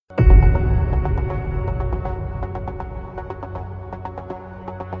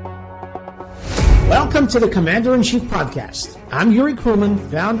Welcome to the Commander-in-Chief Podcast. I'm Yuri Kruman,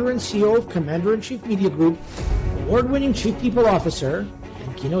 founder and CEO of Commander-in-Chief Media Group, award-winning Chief People Officer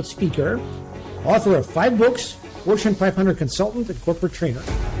and keynote speaker, author of 5 books, Fortune 500 consultant and corporate trainer,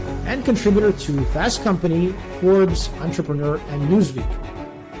 and contributor to Fast Company, Forbes, Entrepreneur, and Newsweek.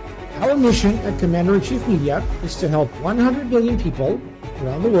 Our mission at Commander-in-Chief Media is to help 100 million people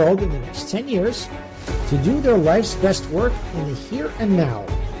around the world in the next 10 years to do their life's best work in the here and now.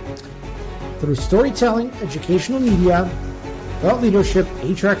 Through storytelling, educational media, thought leadership,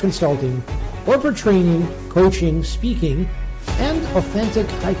 HR consulting, corporate training, coaching, speaking, and authentic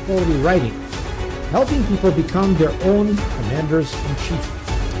high-quality writing, helping people become their own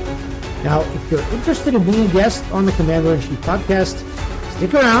commanders-in-chief. Now, if you're interested in being a guest on the Commander-in-Chief podcast,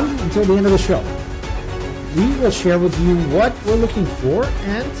 stick around until the end of the show. We will share with you what we're looking for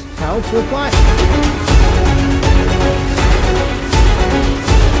and how to apply.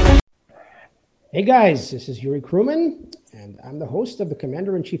 Hey guys, this is Yuri Kruman, and I'm the host of the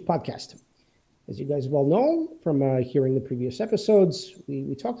Commander-in-Chief podcast. As you guys well know from hearing the previous episodes,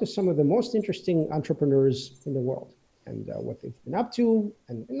 we talk to some of the most interesting entrepreneurs in the world and what they've been up to,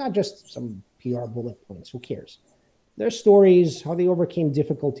 and not just some PR bullet points, who cares? Their stories, how they overcame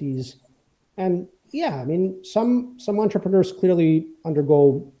difficulties, and some entrepreneurs clearly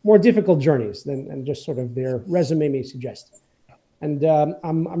undergo more difficult journeys than just sort of their resume may suggest. And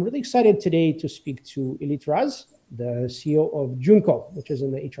I'm really excited today to speak to Ilit, the CEO of Joonko, which is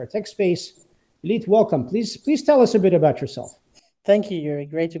in the HR tech space. Ilit, welcome. Please tell us a bit about yourself. Thank you, Yuri.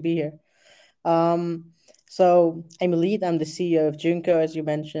 Great to be here. So I'm Ilit. I'm the CEO of Joonko, as you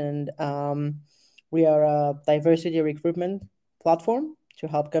mentioned. We are a diversity recruitment platform to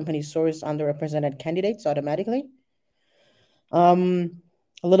help companies source underrepresented candidates automatically.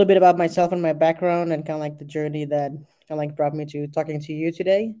 A little bit about myself and my background and kind of like the journey that brought me to talking to you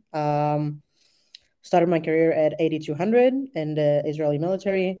today. Started my career at 8200 in the Israeli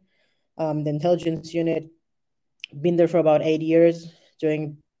military, the intelligence unit. Been there for about 8 years,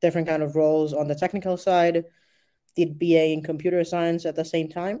 doing different kind of roles on the technical side. Did BA in computer science at the same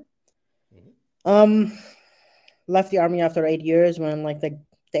time. Left the army after 8 years when the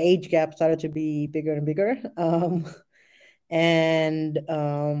age gap started to be bigger and bigger. And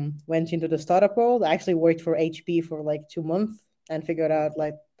went into the startup world. I actually worked for HP for 2 months and figured out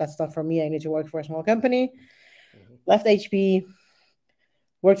that's not for me. I need to work for a small company. Left HP,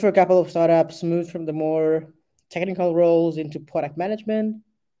 worked for a couple of startups, moved from the more technical roles into product management.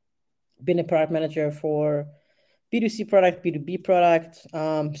 Been a product manager for B2C product, B2B product,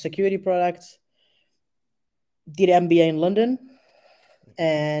 security products. Did MBA in London.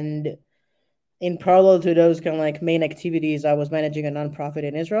 And in parallel to those kind of main activities, I was managing a nonprofit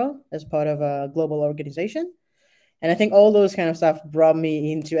in Israel as part of a global organization. And I think all those kind of stuff brought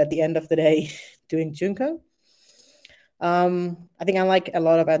me into, at the end of the day, doing Joonko. I think unlike a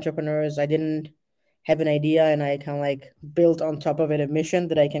lot of entrepreneurs, I didn't have an idea and I kind of built on top of it a mission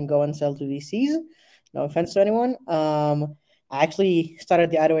that I can go and sell to VCs. No offense to anyone. I actually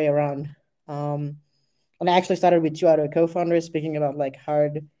started the other way around. And I actually started with 2 other co-founders, speaking about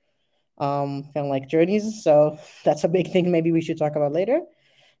hard journeys. So that's a big thing maybe we should talk about later.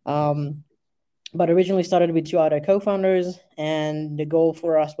 But originally started with 2 other co-founders, and the goal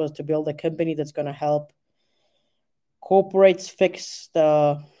for us was to build a company that's going to help corporates fix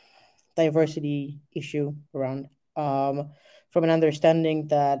the diversity issue around, from an understanding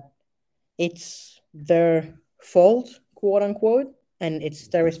that it's their fault, quote unquote, and it's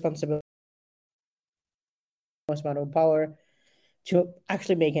their responsibility, most amount of power to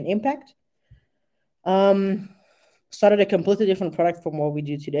actually make an impact. Started a completely different product from what we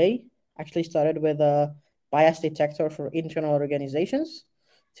do today. Actually started with a bias detector for internal organizations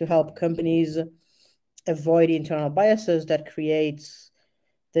to help companies avoid internal biases that creates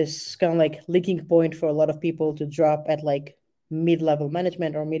this kind of leaking point for a lot of people to drop at mid-level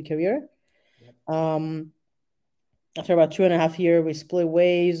management or mid-career. Yep. After about 2.5 years, we split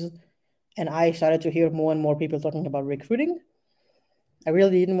ways, and I started to hear more and more people talking about recruiting. I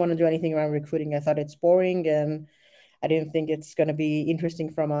really didn't want to do anything around recruiting. I thought it's boring, and I didn't think it's going to be interesting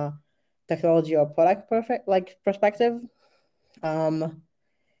from a technology or product perspective. And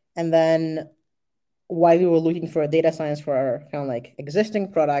then while we were looking for a data science for our kind of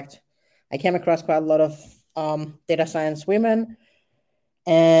existing product, I came across quite a lot of data science women.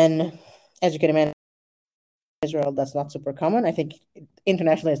 And as you can imagine, in Israel, that's not super common. I think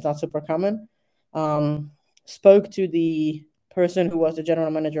internationally it's not super common. Spoke to the person who was the general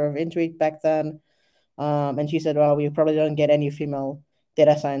manager of Intuit back then. And she said, well, we probably don't get any female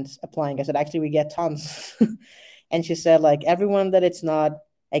data science applying. I said, actually, we get tons. And she said, everyone that it's not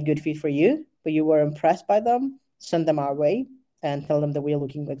a good fit for you, but you were impressed by them, send them our way and tell them that we're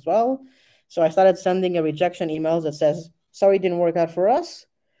looking as well. So I started sending a rejection emails that says, sorry, it didn't work out for us.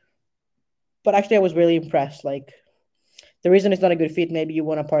 But actually, I was really impressed. Like, the reason it's not a good fit, maybe you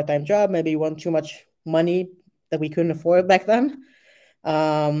want a part-time job, maybe you want too much money that we couldn't afford back then.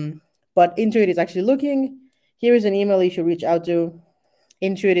 But Intuit is actually looking. Here is an email you should reach out to.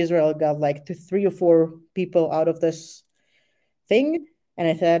 Intuit Israel got like 3 or 4 people out of this thing. And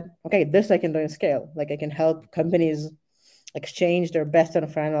I said, okay, this I can do in scale. Like, I can help companies exchange their best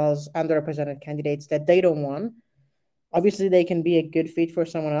and finals underrepresented candidates that they don't want. Obviously, they can be a good fit for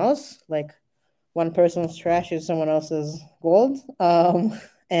someone else. Like, one person's trash is someone else's gold.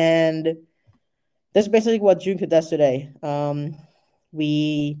 And that's basically what Joonko does today.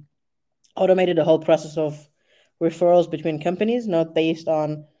 We automated the whole process of referrals between companies, not based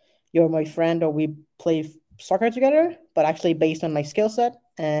on you're my friend or we play soccer together, but actually based on my skill set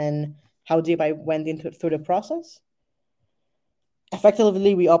and how deep I went into through the process.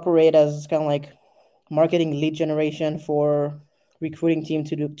 Effectively, we operate as kind of like marketing lead generation for recruiting team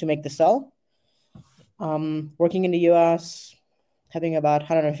to make the sell. Working in the US, having about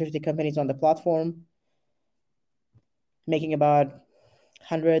 150 companies on the platform, making about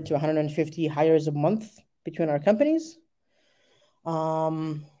 100 to 150 hires a month between our companies.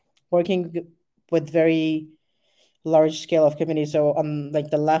 Working with very large scale of companies. So on like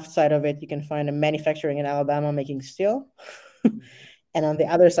the left side of it, you can find a manufacturing in Alabama making steel. And on the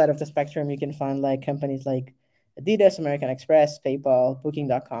other side of the spectrum, you can find like companies like Adidas, American Express, PayPal,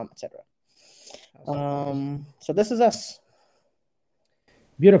 Booking.com, etc. So this is us.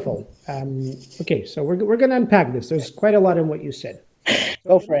 Beautiful. Okay, so we're going to unpack this. There's quite a lot in what you said.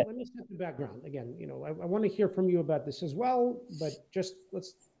 So Go for it. Let me set the background again. I want to hear from you about this as well, but just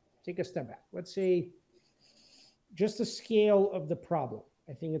let's take a step back. Let's say just the scale of the problem.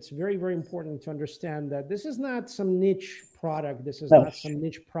 I think it's very, very important to understand that this is not some niche product. This is not some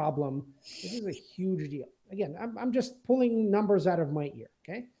niche problem. This is a huge deal. Again, I'm just pulling numbers out of my ear.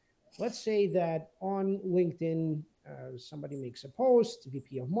 Okay. Let's say that on LinkedIn, somebody makes a post,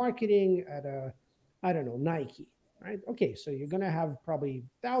 VP of marketing at I don't know, Nike, right? Okay. So you're going to have probably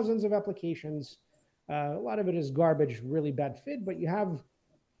thousands of applications. A lot of it is garbage, really bad fit, but you have,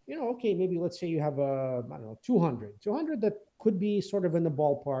 okay, maybe let's say you have I don't know, 200 that could be sort of in the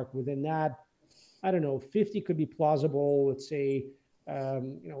ballpark. Within that, I don't know, 50 could be plausible. Let's say,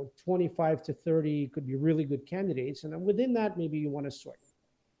 25 to 30 could be really good candidates. And then within that, maybe you want to sort.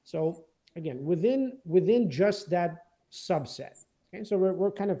 So again, within just that subset. Okay. So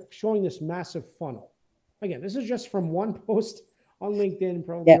we're kind of showing this massive funnel. Again, this is just from one post on LinkedIn,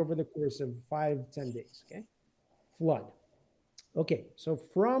 probably over the course of 5-10 days. Okay. Flood. Okay, so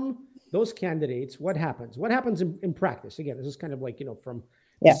from those candidates, what happens? What happens in practice? Again, this is kind of like, from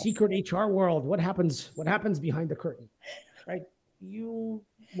the secret HR world. What happens behind the curtain, right? You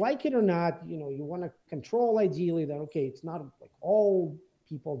like it or not, you want to control ideally that, okay, it's not like all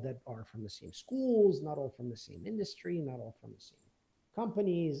people that are from the same schools, not all from the same industry, not all from the same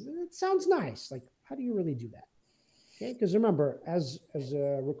companies. It sounds nice. Like, how do you really do that? Okay, because remember, as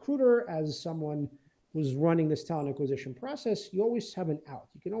a recruiter, as someone who's running this talent acquisition process, you always have an out.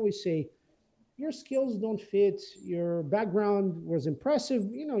 You can always say, your skills don't fit, your background was impressive.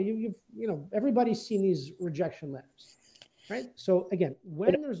 Everybody's seen these rejection letters, right? So again,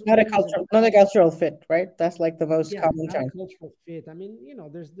 when there's not a cultural fit, right? That's like the most common term. Cultural fit. I mean,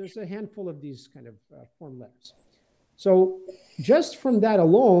 there's a handful of these kind of form letters. So just from that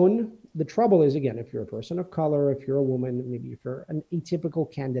alone, the trouble is, again, if you're a person of color, if you're a woman, maybe if you're an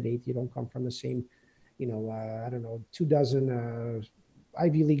atypical candidate, you don't come from the same, I don't know, 24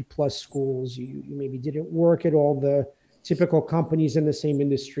 Ivy League plus schools. You maybe didn't work at all the typical companies in the same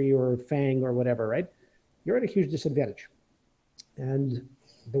industry or FANG or whatever, right? You're at a huge disadvantage. And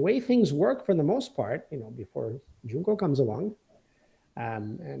the way things work for the most part, before Joonko comes along,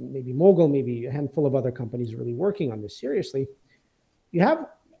 and maybe Mogul, maybe a handful of other companies really working on this seriously, you have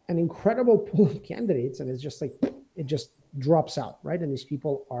an incredible pool of candidates, and it's just like, it just drops out, right? And these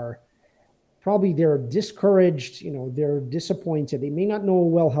people are probably, they're discouraged, they're disappointed. They may not know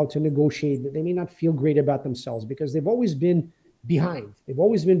well how to negotiate. They may not feel great about themselves because they've always been behind. They've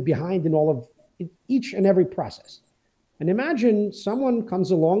always been behind in each and every process. And imagine someone comes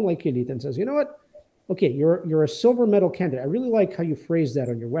along like Ilit and says, you know what? Okay, you're a silver medal candidate. I really like how you phrase that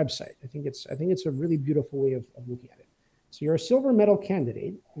on your website. I think it's a really beautiful way of looking at it. So you're a silver medal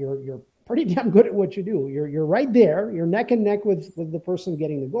candidate. You're pretty damn good at what you do. You're right there. You're neck and neck with the person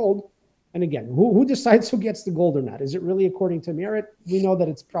getting the gold. And again, who decides who gets the gold or not? Is it really according to merit? We know that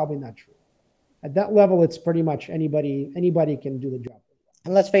it's probably not true. At that level, it's pretty much anybody can do the job.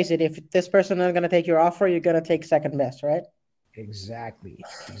 And let's face it, if this person is going to take your offer, you're going to take second best, right? Exactly,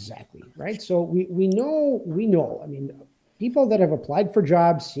 exactly. Right. So we know. I mean, people that have applied for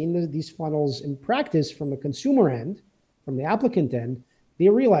jobs, seen these funnels in practice from the consumer end, from the applicant end, they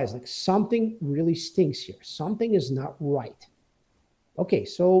realize like something really stinks here. Something is not right. Okay,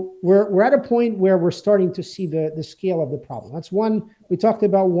 so we're at a point where we're starting to see the scale of the problem. That's one. We talked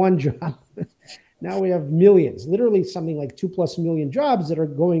about one job. Now we have millions, literally something like 2+ million jobs that are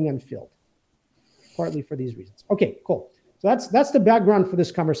going unfilled, partly for these reasons. Okay, cool. So that's the background for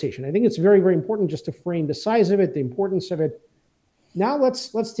this conversation. I think it's very, very important just to frame the size of it, the importance of it. Now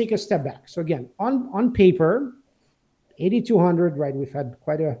let's take a step back. So again, on paper, 8,200, right? We've had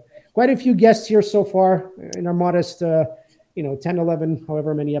quite a few guests here so far in our modest 10, 11,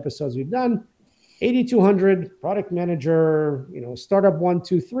 however many episodes we've done. 8,200, product manager, startup 1,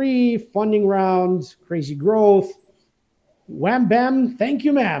 2, 3, funding round, crazy growth. Wham bam, thank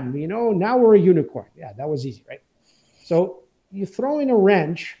you, ma'am. Now we're a unicorn. Yeah, that was easy, right? So you throw in a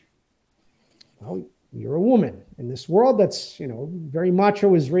wrench. Well, you're a woman in this world that's very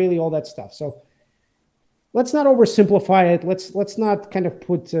macho, Israeli, all that stuff. So let's not oversimplify it. Let's not kind of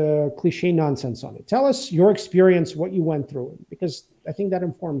put cliche nonsense on it. Tell us your experience, what you went through, because I think that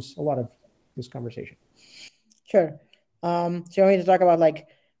informs a lot of this conversation. Sure. So you want me to talk about like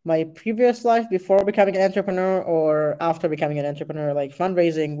my previous life before becoming an entrepreneur or after becoming an entrepreneur, like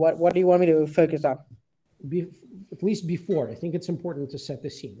fundraising? What do you want me to focus on? At least before, I think it's important to set the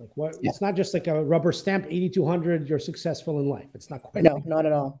scene. Like what? Yeah. It's not just like a rubber stamp. 8,200. You're successful in life. It's not quite. No, like not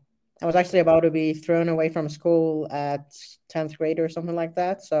at all. I was actually about to be thrown away from school at 10th grade or something like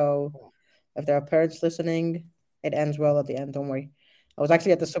that. So if there are parents listening, it ends well at the end. Don't worry. I was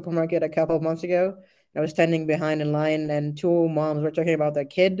actually at the supermarket a couple of months ago. I was standing behind in line, and two moms were talking about their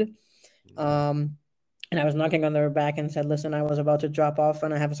kid. And I was knocking on their back and said, "Listen, I was about to drop off,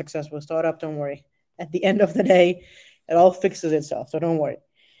 and I have a successful startup. Don't worry. At the end of the day, it all fixes itself. So don't worry."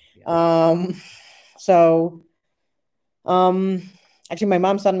 Yeah. Actually, my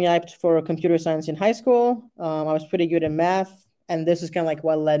mom signed me up for computer science in high school. I was pretty good in math, and this is kind of like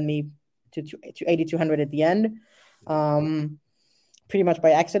what led me to 8,200 at the end, pretty much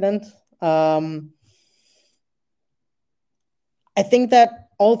by accident. I think that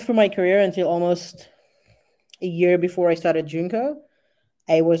all through my career until almost a year before I started Joonko,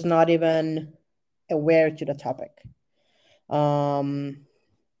 I was not even aware to the topic. I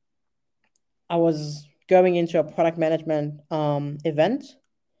was going into a product management event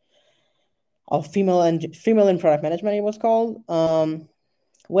of female in product management, it was called.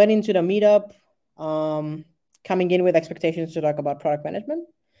 Went into the meetup, coming in with expectations to talk about product management.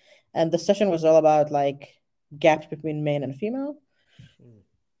 And the session was all about like gaps between male and female.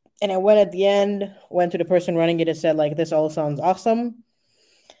 And I went at the end, went to the person running it and said, like, this all sounds awesome.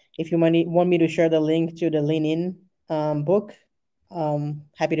 If you want me to share the link to the Lean In book,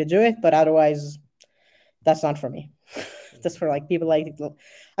 happy to do it. But otherwise, that's not for me. That's for like people like, I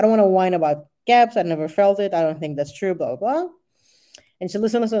don't want to whine about gaps. I never felt it. I don't think that's true, blah, blah, blah. And so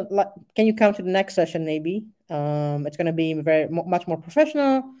listen, can you come to the next session maybe? It's going to be much more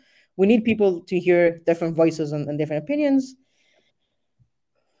professional. We need people to hear different voices and different opinions.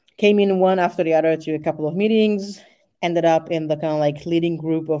 Came in one after the other to a couple of meetings, ended up in the kind of like leading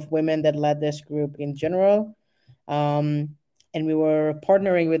group of women that led this group in general. And we were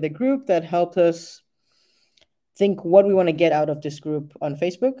partnering with a group that helped us think what we want to get out of this group on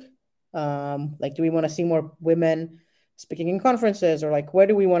Facebook. Like, do we want to see more women speaking in conferences, or like, how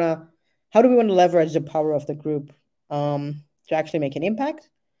do we want to leverage the power of the group to actually make an impact?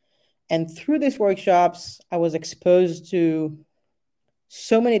 And through these workshops, I was exposed to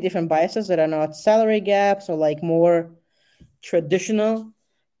so many different biases that are not salary gaps or like more traditional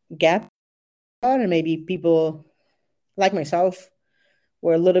gaps, and maybe people like myself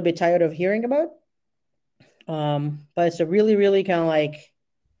were a little bit tired of hearing about. But it's a really, really kind of like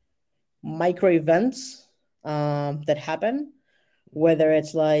micro events that happen, whether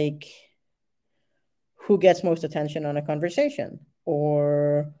it's like who gets most attention on a conversation,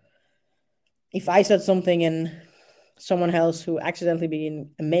 or if I said something and someone else who accidentally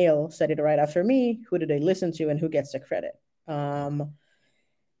being a male said it right after me, who do they listen to and who gets the credit? How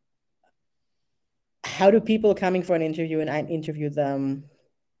do people coming for an interview and I interview them,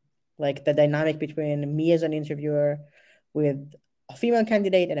 like the dynamic between me as an interviewer with a female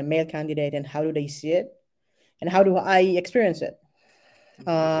candidate and a male candidate, and how do they see it? And how do I experience it?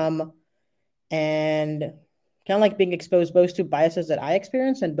 And kind of like being exposed both to biases that I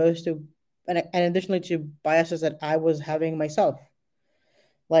experienced and additionally to biases that I was having myself.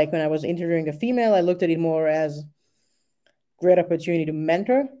 Like when I was interviewing a female, I looked at it more as great opportunity to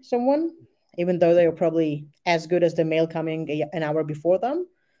mentor someone, even though they were probably as good as the male coming an hour before them.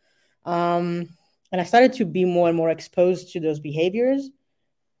 And I started to be more and more exposed to those behaviors,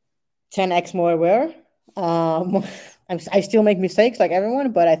 10x more aware. Um, I still make mistakes like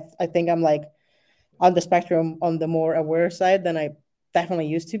everyone, but I think I'm like on the spectrum on the more aware side than I definitely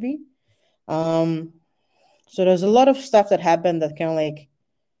used to be. Um, so there's a lot of stuff that happened that kind of like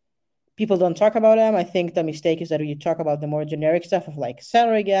people don't talk about them. I think the mistake is that you talk about the more generic stuff of like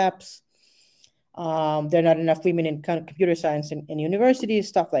salary gaps. There are not enough women in computer science in universities,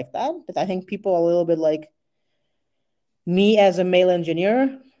 stuff like that. But I think people are a little bit like me as a male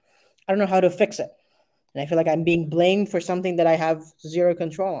engineer. I don't know how to fix it. And I feel like I'm being blamed for something that I have zero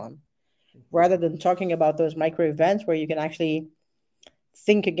control on, rather than talking about those micro events where you can actually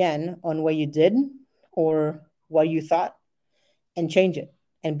think again on what you did or what you thought and change it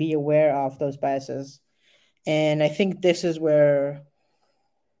and be aware of those biases. And I think this is where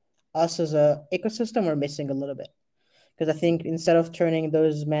us as a ecosystem are missing a little bit. Because I think instead of turning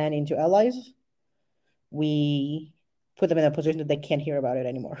those men into allies, we put them in a position that they can't hear about it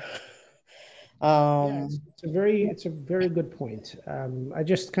anymore. Yeah, it's a very good point. I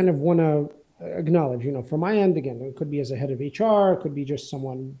just kind of want to acknowledge, from my end, again, it could be as a head of HR, it could be just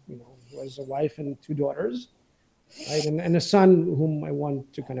someone, who has a wife and two daughters, right, and a son whom I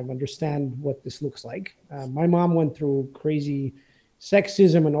want to kind of understand what this looks like. My mom went through crazy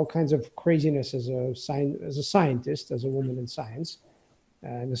sexism and all kinds of craziness as a scientist, as a woman in science,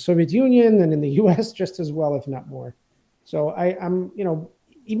 in the Soviet Union and in the U.S. just as well, if not more. So I'm,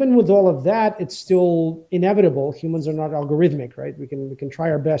 even with all of that, it's still inevitable. Humans are not algorithmic, right? We can try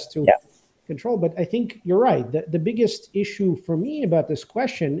our best to control, but I think you're right. The biggest issue for me about this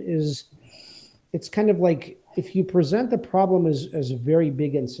question is it's kind of like if you present the problem as very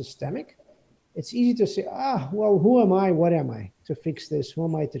big and systemic, it's easy to say, well, who am I? What am I to fix this? Who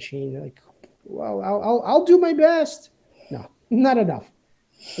am I to change? Like, well, I'll do my best. No, not enough.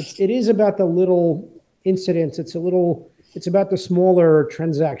 It is about the little incidents. It's about the smaller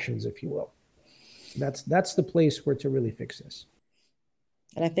transactions, if you will. That's the place where to really fix this.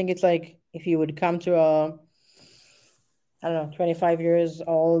 And I think it's like if you would come to a, I don't know, 25 years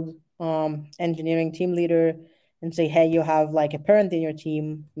old engineering team leader and say, hey, you have like a parent in your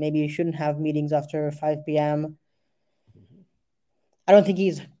team, maybe you shouldn't have meetings after 5 p.m. I don't think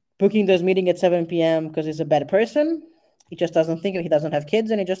he's booking those meetings at 7 p.m. because he's a bad person. He just doesn't think he doesn't have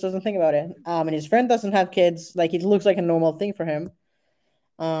kids and he just doesn't think about it. And his friend doesn't have kids. Like it looks like a normal thing for him.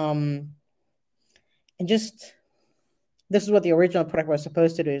 And just this is what the original product was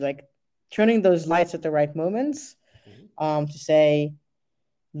supposed to do, is like turning those lights at the right moments, to say,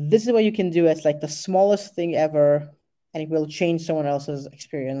 this is what you can do as like the smallest thing ever, and it will change someone else's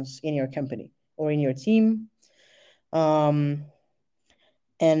experience in your company or in your team. And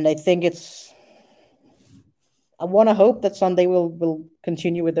I think I want to hope that someday we'll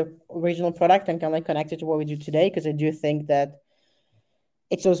continue with the original product and kind of like connect it to what we do today, because I do think that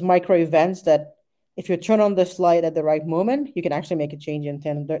it's those micro events that if you turn on this light at the right moment, you can actually make a change and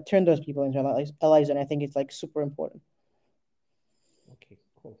turn those people into allies. And I think it's like super important. Okay,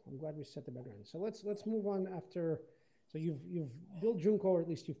 cool. I'm glad we set the background. So let's move on after. So you've built Joonko, or at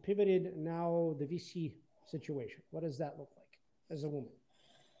least you've pivoted. Now the VC situation. What does that look like as a woman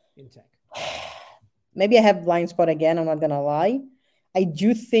in tech? Maybe I have blind spot again. I'm not gonna lie. I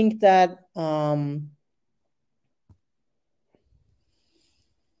do think that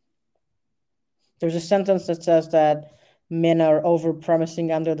there's a sentence that says that men are over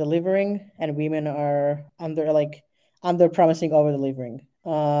promising, under delivering, and women are under promising, over delivering.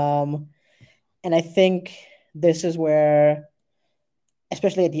 And I think this is where,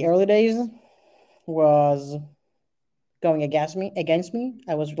 especially at the early days, was going against me.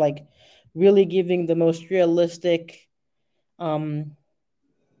 I was like really giving the most realistic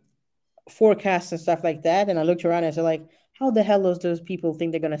forecasts and stuff like that. And I looked around and I said, like, how the hell does those people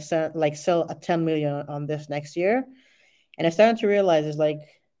think they're gonna sell a 10 million on this next year? And I started to realize is like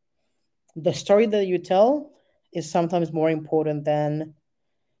the story that you tell is sometimes more important than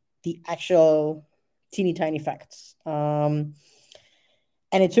the actual teeny tiny facts. And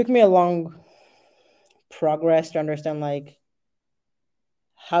it took me a long progress to understand like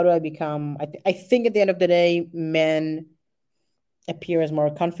how do I become. I think at the end of the day, men appear as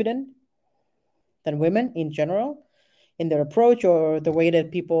more confident than women in general in their approach or the way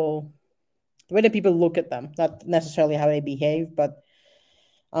that people look at them, not necessarily how they behave, but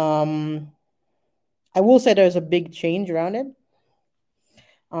I will say there's a big change around it.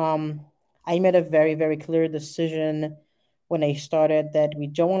 I made a very, very clear decision when I started that we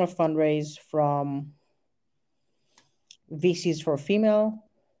don't want to fundraise from VCs for female.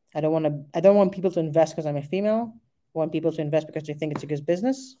 I don't want people to invest because I'm a female. I want people to invest because they think it's a good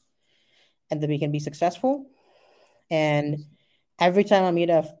business and that we can be successful. And every time I meet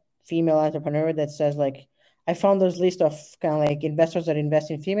a female entrepreneur that says like, I found those list of kind of like investors that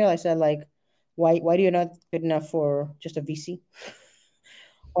invest in female, I said like, why do you not good enough for just a VC?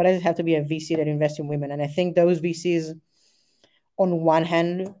 Why does it have to be a VC that invests in women? And I think those VCs, on one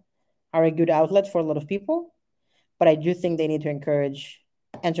hand, are a good outlet for a lot of people, but I do think they need to encourage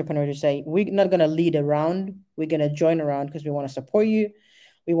entrepreneurs to say, we're not going to lead around, we're going to join around because we want to support you,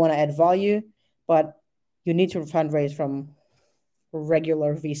 we want to add value, but you need to fundraise from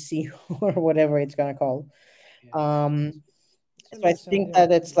regular VC or whatever it's going to call. So I think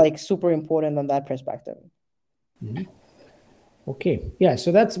that it's like super important on that perspective. Mm-hmm. Okay. Yeah.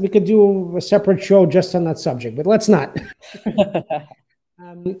 So we could do a separate show just on that subject, but let's not.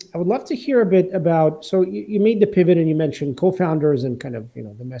 I would love to hear a bit about, so you made the pivot and you mentioned co-founders and kind of,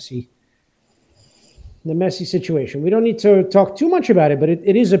 the messy situation. We don't need to talk too much about it, but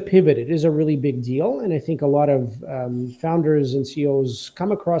it is a pivot. It is a really big deal. And I think a lot of founders and CEOs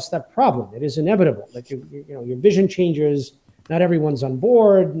come across that problem. It is inevitable that your vision changes. Not everyone's on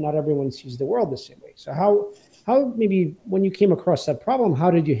board. Not everyone sees the world the same way. So how maybe when you came across that problem,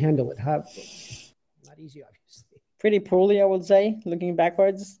 how did you handle it? Not easy, obviously. Pretty poorly, I would say, looking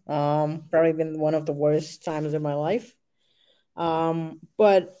backwards. Probably been one of the worst times in my life.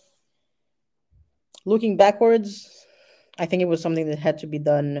 But looking backwards, I think it was something that had to be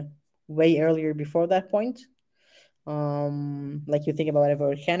done way earlier before that point. Like you think about a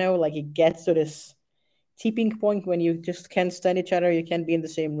volcano, like it gets to this tipping point when you just can't stand each other, you can't be in the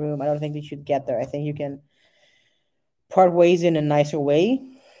same room. I don't think you should get there. I think you can part ways in a nicer way.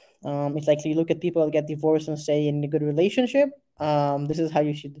 It's like you look at people that get divorced and stay in a good relationship. This is how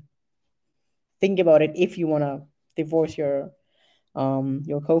you should think about it if you want to divorce your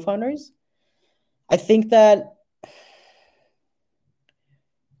co-founders. I think that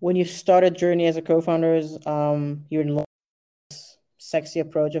when you start a journey as a co-founders, you're in this sexy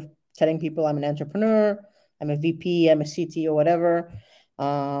approach of telling people I'm an entrepreneur, I'm a VP, I'm a CTO, whatever.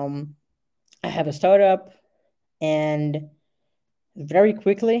 I have a startup, and very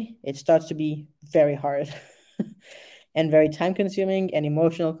quickly it starts to be very hard and very time consuming and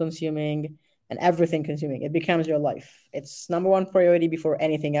emotional consuming and everything consuming. It becomes your life. It's number one priority before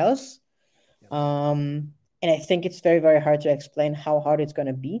anything else. And I think it's very, very hard to explain how hard it's going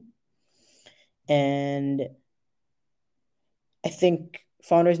to be. And I think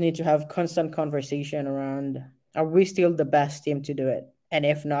founders need to have constant conversation around, are we still the best team to do it? And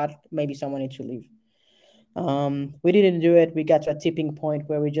if not, maybe someone needs to leave. We didn't do it. We got to a tipping point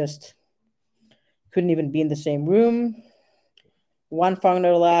where we just couldn't even be in the same room. One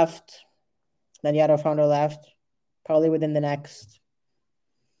founder left, then the other founder left, probably within the next,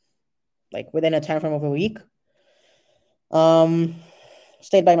 like within a time frame of a week.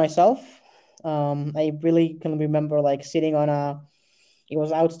 Stayed by myself. I really can remember like sitting on it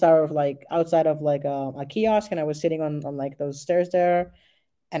was outside of a kiosk, and I was sitting on like those stairs there,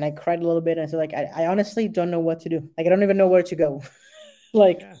 and I cried a little bit, and I said like, I honestly don't know what to do. Like I don't even know where to go.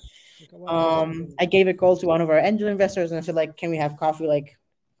 Like, I gave a call to one of our angel investors, and I said like, can we have coffee? Like,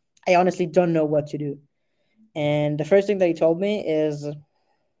 I honestly don't know what to do. And the first thing that he told me is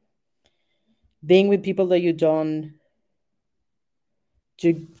being with people that you don't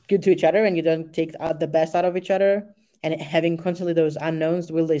do good to each other and you don't take the best out of each other, and having constantly those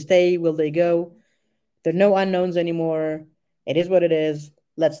unknowns. Will they stay? Will they go? There are no unknowns anymore. It is what it is.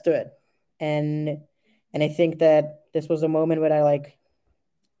 Let's do it. And I think that this was a moment where I like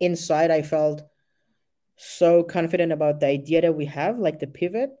inside I felt so confident about the idea that we have, like the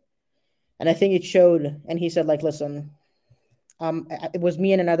pivot. And I think it showed. And he said like, listen, it was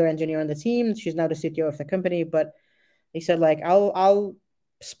me and another engineer on the team. She's now the CTO of the company, but he said like, I'll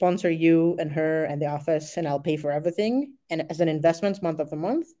sponsor you and her and the office, and I'll pay for everything, and as an investment month after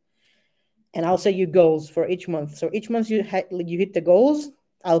month, and I'll set you goals for each month. So each month you hit the goals,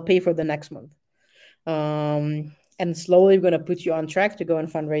 I'll pay for the next month. And slowly we're going to put you on track to go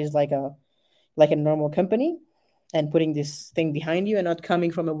and fundraise like a normal company, and putting this thing behind you and not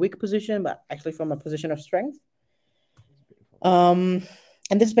coming from a weak position, but actually from a position of strength. And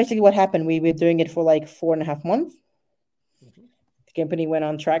this is basically what happened. We were doing it for like 4.5 months. The company went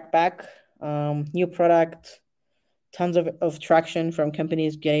on track back, new product, tons of traction from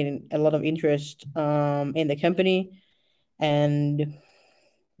companies getting a lot of interest in the company, and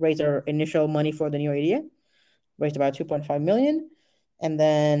raised our initial money for the new idea, raised about 2.5 million. And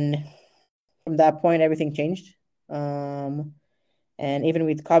then from that point, everything changed. And And even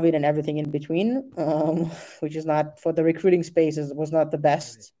with COVID and everything in between, which is not for the recruiting spaces, was not the Right.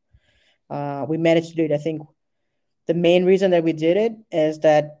 best. We managed to do it. I think the main reason that we did it is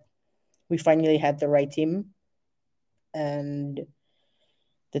that we finally had the right team, and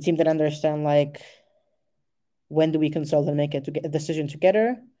the team that understand like when do we consult and make a decision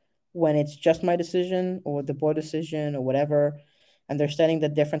together, when it's just my decision or the board decision or whatever, understanding the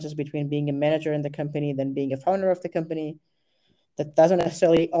differences between being a manager in the company than being a founder of the company. That doesn't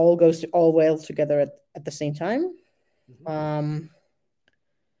necessarily all goes to all well together at the same time. Hmm. Um,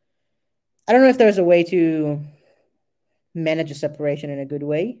 I don't know if there's a way to manage a separation in a good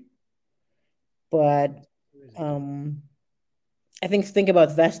way, but Amazing. um, I think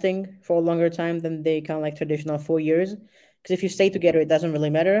about vesting for a longer time than they kind of like traditional 4 years. Because if you stay Hmm. together, it doesn't really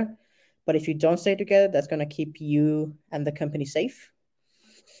matter. But if you don't stay together, that's going to keep you and the company safe.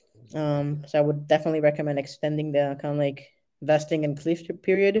 Exactly. So I would definitely recommend extending the kind of like vesting and cliff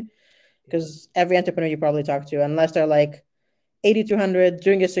period, Yeah. because every entrepreneur you probably talk to, unless they're like 8200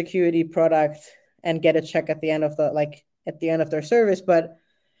 doing a security product and get a check at the end of the like at the end of their service, but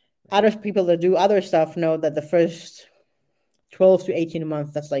Right. other people that do other stuff know that the first 12 to 18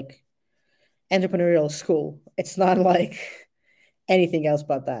 months, that's like entrepreneurial school. It's not like anything else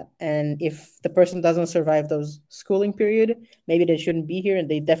but that. And if the person doesn't survive those schooling period, maybe they shouldn't be here, and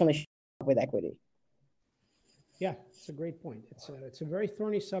they definitely should with equity. Yeah, it's a great point. It's a very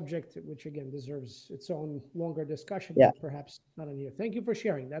thorny subject, which again deserves its own longer discussion, Yeah. but perhaps not in here. Thank you for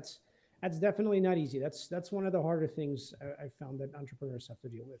sharing. That's definitely not easy. That's one of the harder things I found that entrepreneurs have to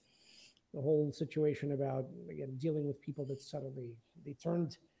deal with. The whole situation about again dealing with people that suddenly they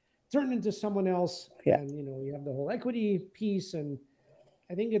turned into someone else, Yeah. and you have the whole equity piece, and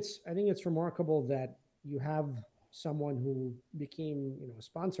I think it's remarkable that you have someone who became a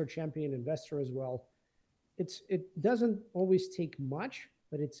sponsor, champion, investor as well. It doesn't always take much,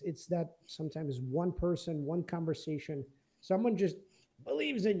 but it's that sometimes one person, one conversation, someone just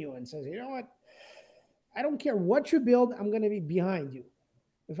believes in you and says, you know what, I don't care what you build, I'm going to be behind you.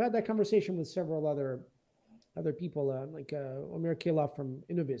 We've had that conversation with several other people, like Omer Kilov from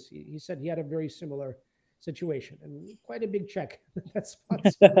Innovis. He said he had a very similar situation and quite a big check that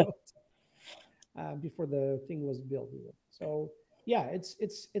sponsor wrote before the thing was built. So yeah,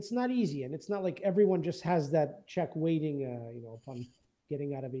 it's not easy, and it's not like everyone just has that check waiting, upon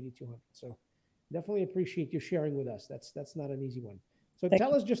getting out of 8200. So definitely appreciate you sharing with us. That's not an easy one. So Thank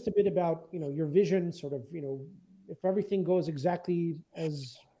tell us just a bit about your vision, sort of if everything goes exactly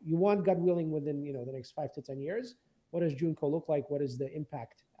as you want, God willing, within the next 5 to 10 years. What does Junko look like? What is the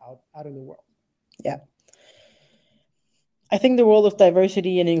impact out in the world? you. Yeah. I think the role of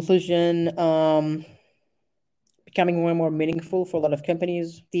diversity and inclusion becoming more and more meaningful for a lot of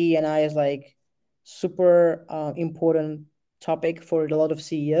companies. DEI is like super important topic for a lot of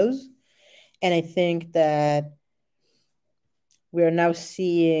CEOs. And I think that we are now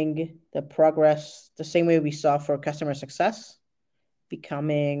seeing the progress the same way we saw for customer success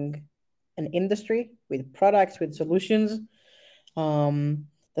becoming an industry with products, with solutions.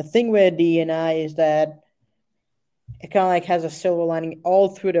 The thing with D&I is that it kind of like has a silver lining all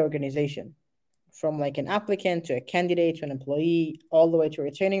through the organization, from like an applicant to a candidate to an employee, all the way to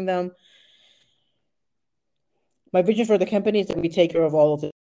retaining them. My vision for the company is that we take care of all of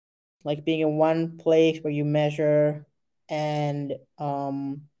it, like being in one place where you measure and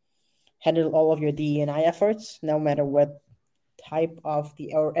handle all of your D&I efforts, no matter what type of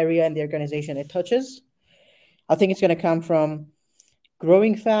the area in the organization it touches. I think it's going to come from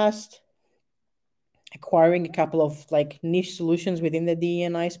growing fast, acquiring a couple of like niche solutions within the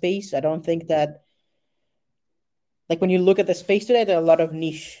D&I space. I don't think that, like, when you look at the space today, there are a lot of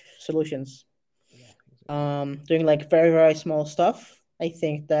niche solutions. Yeah, exactly. Doing like very, very small stuff. I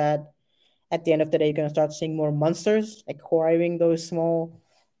think that at the end of the day, you're going to start seeing more monsters acquiring those small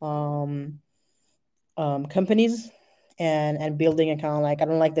um, companies, and building a kind of like, I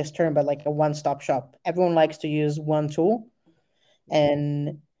don't like this term, but like a one-stop shop. Everyone likes to use one tool, Yeah.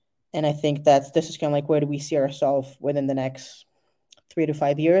 and I think that this is kind of like, where do we see ourselves within the next 3 to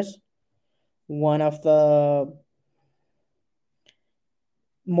 5 years? One of the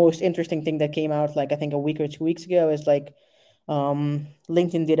most interesting thing that came out, like I think a week or 2 weeks ago, is like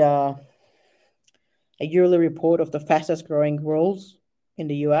LinkedIn did a yearly report of the fastest growing roles in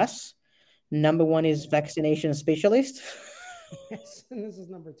the US. Number one is Okay. vaccination specialist, Yes, and this is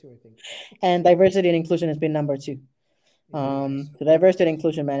number two, I think. and diversity and inclusion has been number two. Interesting. The diversity and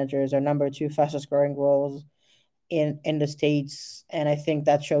inclusion managers are number two fastest growing roles in the States. And I think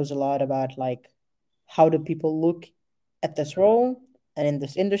that shows a lot about like how do people look at this role and in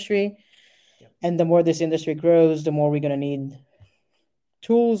this industry. Yeah. And the more this industry grows, the more we're gonna need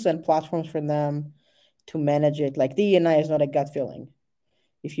tools and platforms for them to manage it. Like DEI is not a gut feeling.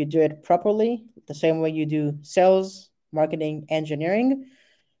 If you do it properly, the same way you do sales, marketing, engineering,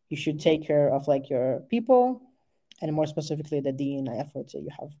 you should take care of like your people and more specifically the DEI efforts that you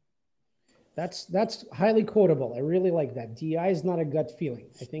have. That's highly quotable. I really like that. DI is not a gut feeling.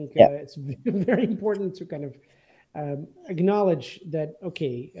 I think Yeah. it's very important to kind of acknowledge that.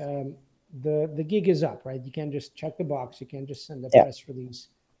 Okay, the gig is up, right? You can't just check the box. You can't just send a Yeah. press release.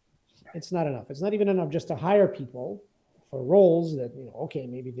 It's not enough. It's not even enough just to hire people for roles that okay,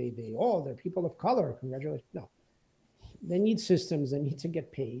 maybe they're people of color. Congratulations. No, they need systems. They need to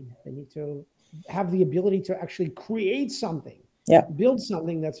get paid. They need to have the ability to actually create something, Yeah. build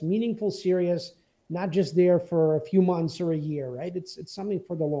something that's meaningful, serious, not just there for a few months or a year, right? It's something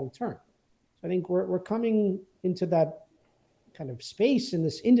for the long term. So I think we're coming into that kind of space in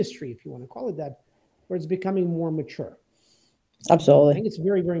this industry, if you want to call it that, where it's becoming more mature. I think Absolutely. it's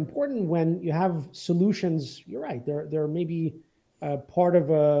very, very important when you have solutions. You're right. They're maybe part of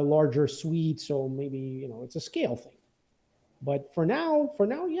a larger suite, so maybe it's a scale thing. But for now,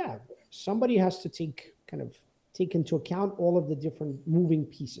 yeah, somebody has to take into account all of the different moving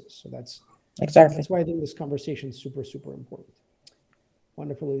pieces. So Exactly. that's why I think this conversation is super, super important.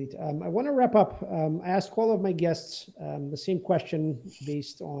 Wonderful, Ilit. I want to wrap up. I ask all of my guests the same question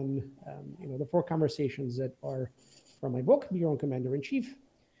based on the 4 conversations that are from my book, Be Your Own Commander in Chief.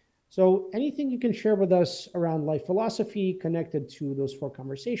 So anything you can share with us around life philosophy connected to those 4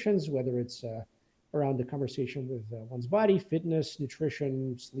 conversations, whether it's around the conversation with one's body, fitness,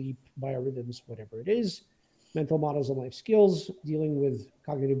 nutrition, sleep, biorhythms, whatever it is, mental models and life skills, dealing with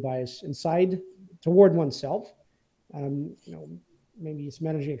cognitive bias inside toward oneself. Um, you know, Maybe it's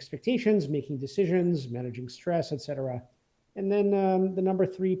managing expectations, making decisions, managing stress, etc. And then the number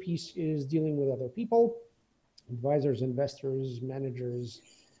 3 piece is dealing with other people, advisors, investors, managers,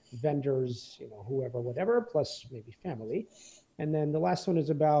 vendors, whoever, whatever, plus maybe family. And then the last one is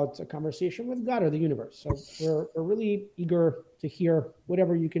about a conversation with God or the universe. So we're really eager to hear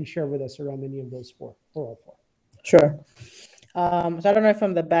whatever you can share with us around any of those 4, or all 4. Sure. So I don't know if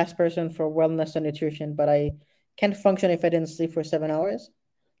I'm the best person for wellness and nutrition, but I can't function if I didn't sleep for 7 hours.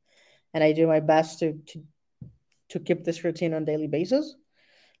 And I do my best to keep this routine on a daily basis.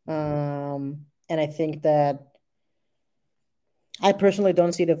 And I think that I personally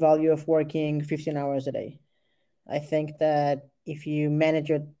don't see the value of working 15 hours a day. I think that if you manage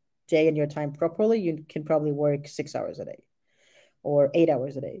your day and your time properly, you can probably work 6 hours a day or 8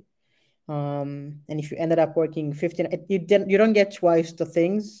 hours a day. And if you ended up working 15, you don't get twice the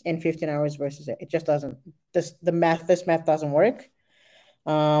things in 15 hours versus it just doesn't. This math doesn't work.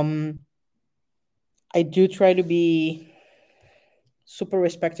 I do try to be super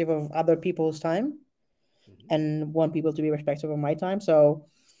respectful of other people's time and want people to be respectful of my time. So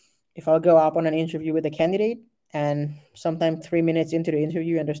if I'll go up on an interview with a candidate and sometime 3 minutes into the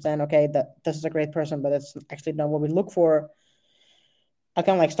interview, you understand, okay, that this is a great person, but that's actually not what we look for. I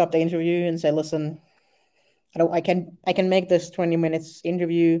can like stop the interview and say, listen, I can make this 20 minutes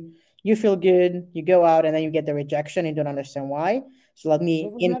interview. You feel good, you go out and then you get the rejection. You don't understand why. So let me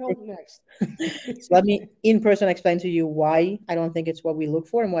Silver medal next. so let me in person explain to you why I don't think it's what we look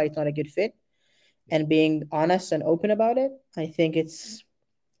for and why it's not a good fit. And being honest and open about it, I think it's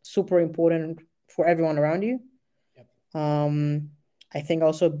super important for everyone around you. Yep. I think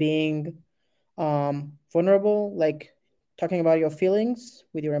also being vulnerable, like talking about your feelings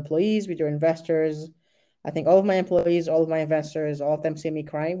with your employees, with your investors. I think all of my employees, all of my investors, all of them see me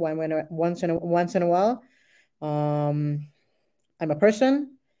crying once in a while. I'm a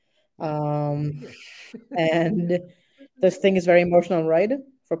person, and this thing is very emotional, right?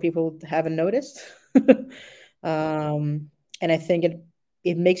 For people who haven't noticed. And I think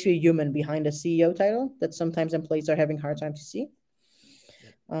it makes you human behind a CEO title that sometimes employees are having a hard time to see.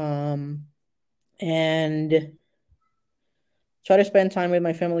 And try to spend time with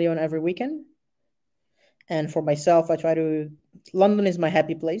my family on every weekend. And for myself, London is my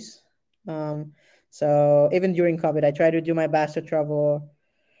happy place. So even during COVID, I try to do my best to travel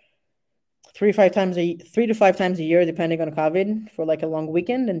 3 to 5 times a year, depending on COVID, for like a long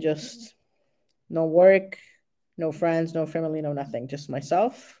weekend and just no work, no friends, no family, no nothing, just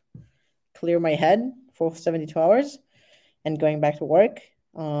myself, clear my head for 72 hours and going back to work.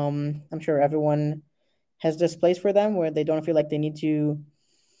 I'm sure everyone has this place for them where they don't feel like they need to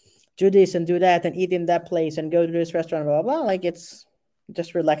do this and do that and eat in that place and go to this restaurant, blah, blah, blah. Like it's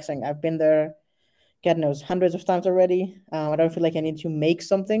just relaxing. I've been there, God knows, hundreds of times already. I don't feel like I need to make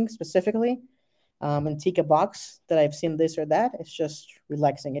something specifically and tick a box that I've seen this or that. It's just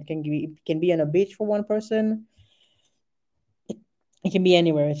relaxing. It can be on a beach for one person. It can be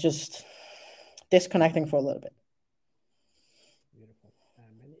anywhere. It's just disconnecting for a little bit. Beautiful.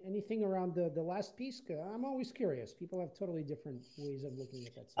 Anything around the last piece? 'Cause I'm always curious. People have totally different ways of looking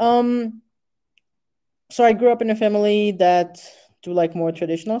at that stuff. So I grew up in a family that do like more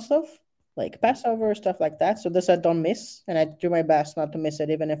traditional stuff, like Passover, stuff like that. So this I don't miss, and I do my best not to miss it,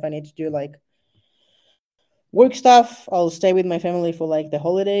 even if I need to do like work stuff. I'll stay with my family for like the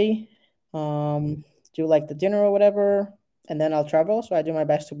holiday, do like the dinner or whatever, and then I'll travel. So I do my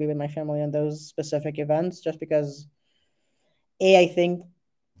best to be with my family on those specific events, just because I think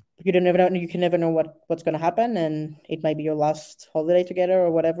you can never know what's going to happen, and it might be your last holiday together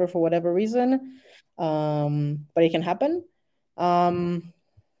or whatever for whatever reason. But it can happen. So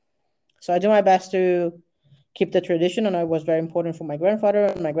I do my best to keep the tradition, and it was very important for my grandfather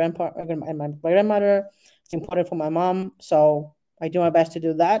and my grandpa and my grandmother. It's important for my mom, so I do my best to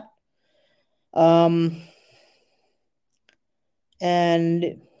do that. And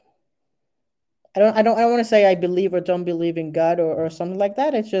I don't want to say I believe or don't believe in God or something like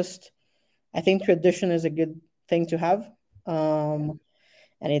that. It's just I think tradition is a good thing to have.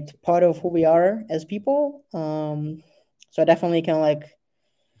 And it's part of who we are as people. So I definitely can like,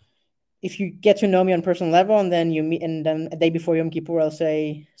 if you get to know me on personal level, and then you meet, and then a day before Yom Kippur, I'll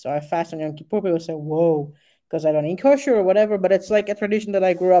say, so I fast on Yom Kippur. People say, whoa, because I don't eat kosher or whatever. But it's like a tradition that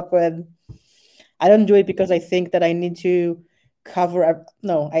I grew up with. I don't do it because I think that I need to cover.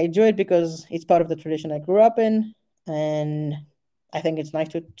 No, I do it because it's part of the tradition I grew up in, and I think it's nice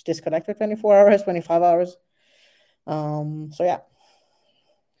to disconnect for 24 hours, 25 hours. So yeah.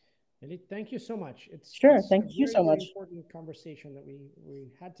 Ilit, thank you so much. Sure. It's Thank a you very, so very much. important conversation that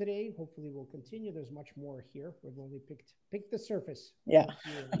we had today. Hopefully we'll continue. There's much more here. We've only picked the surface. Yeah,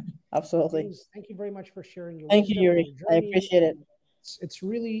 absolutely. Thank you very much for sharing your Thank you, wisdom and Yuri. your I journey. appreciate it. It's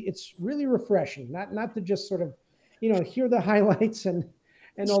really refreshing. Not to just sort of, hear the highlights and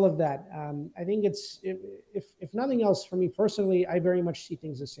all of that. I think it's if nothing else, for me personally, I very much see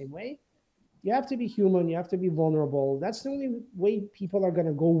things the same way. You have to be human. You have to be vulnerable. That's the only way people are going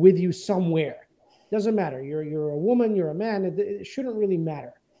to go with you somewhere. Doesn't matter. You're a woman. You're a man. It shouldn't really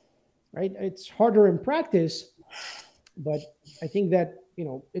matter, right? It's harder in practice, but I think that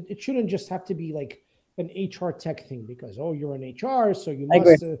it shouldn't just have to be like an HR tech thing because you're an HR, so you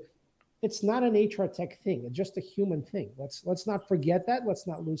must. It's not an HR tech thing. It's just a human thing. Let's not forget that. Let's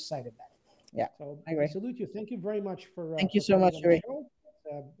not lose sight of that. Yeah, so I agree. I salute you. Thank you very much for. Thank you so much, Yuri.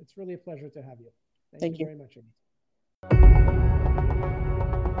 It's really a pleasure to have you. Thank you very much.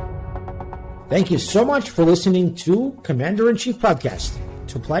 Thank you so much for listening to Commander-in-Chief Podcast.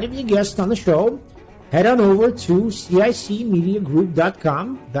 To apply to be a guest on the show, head on over to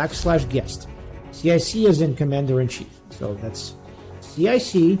cicmediagroup.com/guest. CIC is in Commander-in-Chief. So that's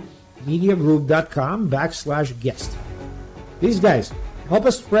cicmediagroup.com/guest. These guys help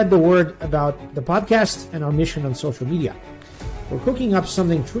us spread the word about the podcast and our mission on social media. We're cooking up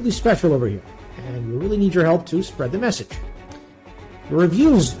something truly special over here, and we really need your help to spread the message. The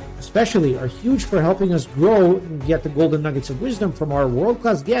reviews, especially, are huge for helping us grow and get the golden nuggets of wisdom from our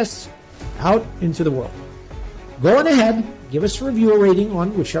world-class guests out into the world. Go on ahead, give us a review or rating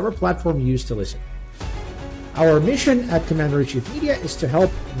on whichever platform you use to listen. Our mission at Commander-in-Chief Media is to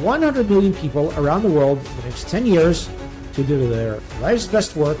help 100 million people around the world in the next 10 years to do their life's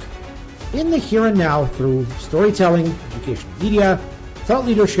best work in the here and now through storytelling, educational media, thought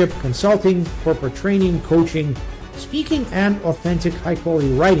leadership, consulting, corporate training, coaching, speaking, and authentic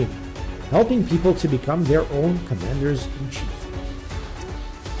high-quality writing, helping people to become their own commanders-in-chief.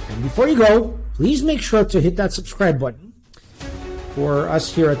 And before you go, please make sure to hit that subscribe button for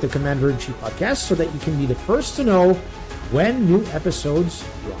us here at the Commander-in-Chief Podcast so that you can be the first to know when new episodes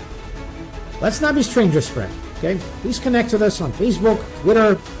drop. Let's not be strangers, friend. Okay? Please connect with us on Facebook,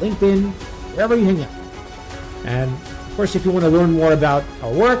 Twitter, LinkedIn, wherever you hang out. And of course, if you want to learn more about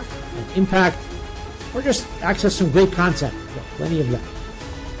our work and impact, or just access some great content, plenty of that,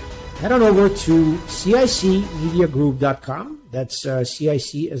 head on over to cicmediagroup.com. That's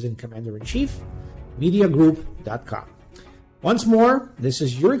CIC as in Commander-in-Chief, mediagroup.com. Once more, this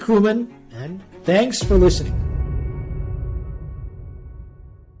is Yuri Kruman, and thanks for listening.